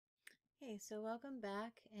Okay, so welcome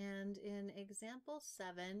back, and in example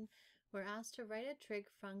 7, we're asked to write a trig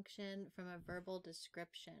function from a verbal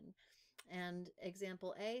description. And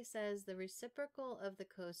example A says the reciprocal of the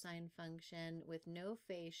cosine function with no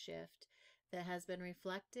phase shift that has been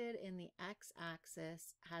reflected in the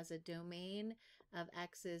x-axis has a domain of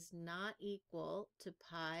x's not equal to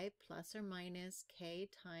pi plus or minus k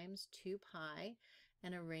times 2 pi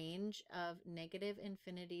and a range of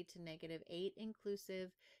 -infinity to -8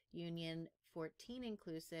 inclusive union 14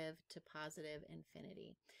 inclusive to positive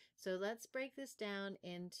infinity. So let's break this down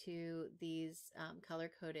into these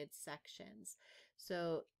color-coded sections.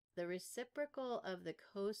 So the reciprocal of the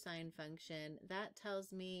cosine function, that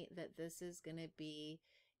tells me that this is going to be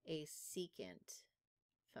a secant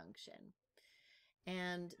function.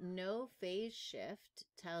 And no phase shift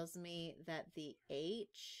tells me that the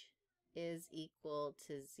h is equal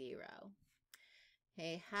to 0.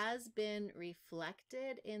 Okay, has been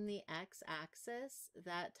reflected in the x-axis.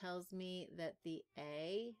 That tells me that the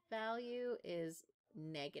a value is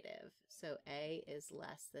negative, so a is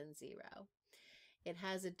less than 0. It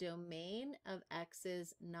has a domain of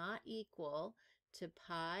x's not equal to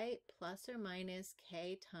pi plus or minus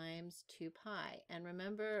k times 2 pi. And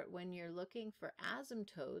remember, when you're looking for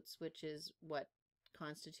asymptotes, which is what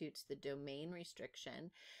constitutes the domain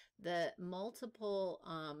restriction, the multiplier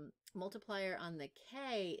on the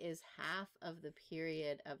k is half of the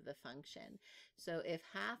period of the function. So if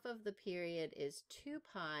half of the period is 2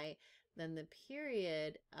 pi, then the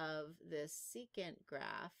period of this secant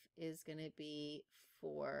graph is going to be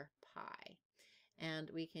 4 pi.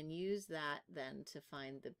 And we can use that then to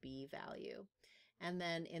find the b value. And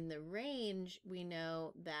then in the range, we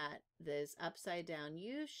know that these upside down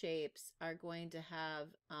U shapes are going to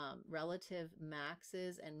have relative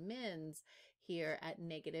maxes and mins here at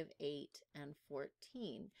 -8 and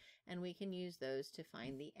 14. And we can use those to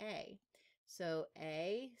find the a. So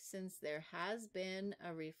a, since there has been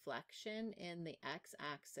a reflection in the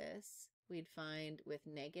x-axis, we'd find with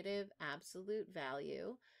negative absolute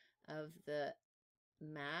value of the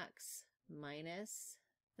max minus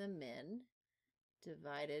the min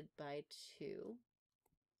divided by 2.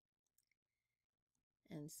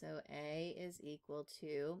 And so a is equal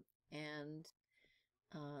to, and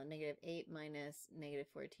 -8 minus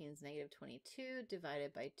 -14 is -22,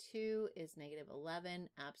 divided by 2 is -11.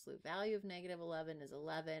 Absolute value of -11 is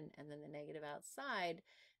 11, and then the negative outside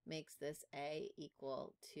makes this a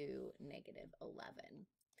equal to -11.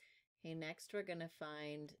 Okay, next we're going to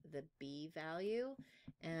find the b value,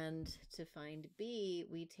 and to find b,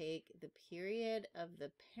 we take the period of the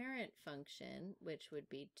parent function, which would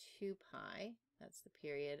be 2 pi, that's the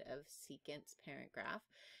period of secant's parent graph,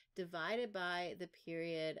 divided by the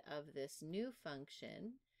period of this new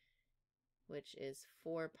function, which is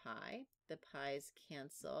 4 pi. The pi's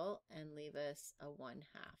cancel and leave us a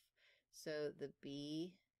 1/2. So the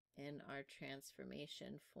b in our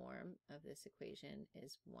transformation form of this equation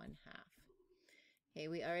is 1/2. Okay,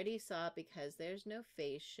 we already saw, because there's no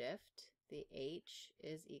phase shift, the h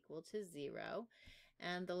is equal to 0.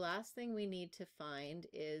 And the last thing we need to find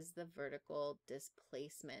is the vertical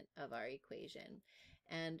displacement of our equation.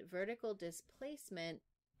 And vertical displacement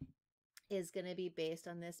is going to be based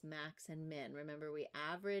on this max and min. Remember, we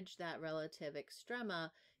average that relative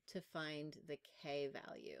extrema to find the k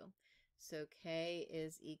value. So k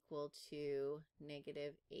is equal to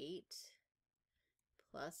 -8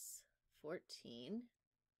 plus 14,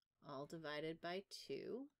 all divided by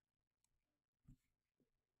 2,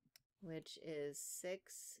 which is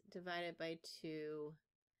 6 divided by 2,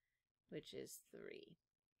 which is 3.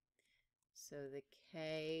 So the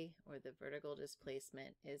k, or the vertical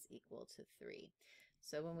displacement, is equal to 3.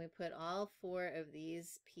 So when we put all 4 of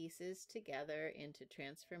these pieces together into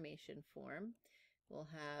transformation form, we'll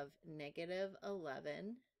have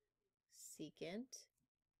 -11 secant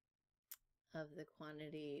of the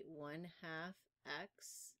quantity 1/2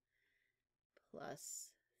 x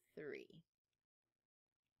plus 3.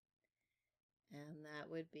 And that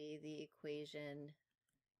would be the equation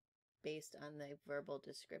based on the verbal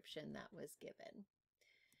description that was given.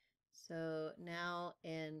 So now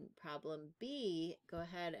in problem B, go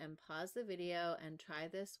ahead and pause the video and try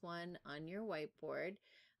this one on your whiteboard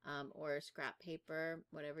or scrap paper,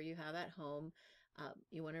 whatever you have at home.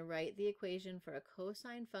 You want to write the equation for a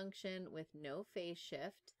cosine function with no phase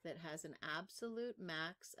shift that has an absolute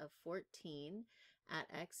max of 14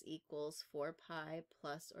 at x equals 4 pi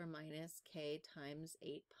plus or minus k times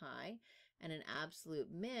 8 pi, and an absolute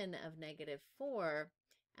min of -4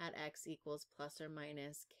 at x equals plus or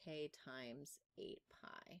minus k times 8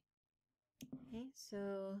 pi. Okay,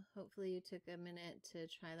 so hopefully you took a minute to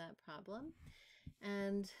try that problem.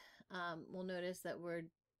 And we'll notice that we're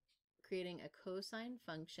creating a cosine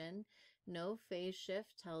function. No phase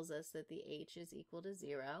shift tells us that the h is equal to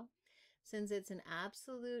 0. Since it's an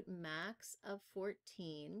absolute max of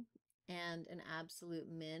 14 and an absolute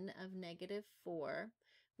min of -4,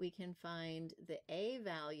 we can find the a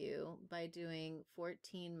value by doing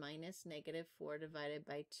 14 minus -4 divided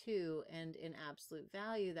by 2, and in absolute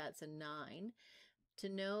value that's a 9. To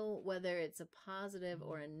know whether it's a positive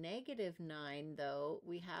or a -9, though,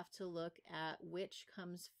 we have to look at which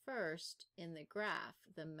comes first in the graph,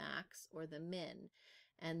 the max or the min.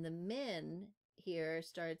 And the min here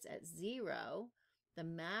starts at 0. The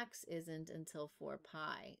max isn't until 4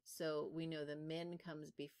 pi. So we know the min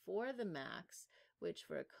comes before the max, which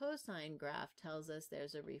for a cosine graph tells us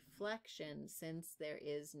there's a reflection since there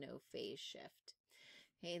is no phase shift.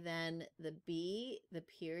 Okay, then the b, the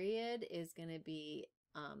period, is going to be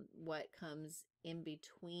what comes in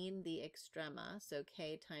between the extrema. So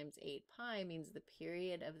k times 8 pi means the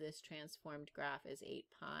period of this transformed graph is 8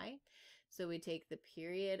 pi. So we take the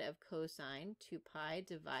period of cosine, 2 pi,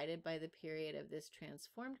 divided by the period of this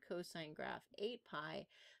transformed cosine graph, 8 pi.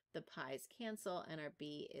 The pi's cancel, and our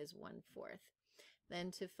b is 1/4.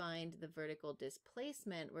 Then to find the vertical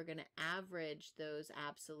displacement, we're going to average those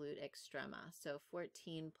absolute extrema. So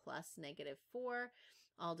 14 plus -4,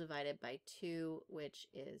 all divided by 2, which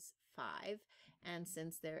is 5. And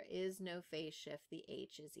since there is no phase shift, the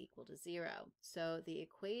h is equal to 0. So the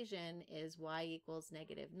equation is y equals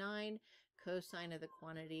 -9, cosine of the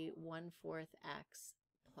quantity 1/4 x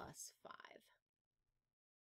plus 5.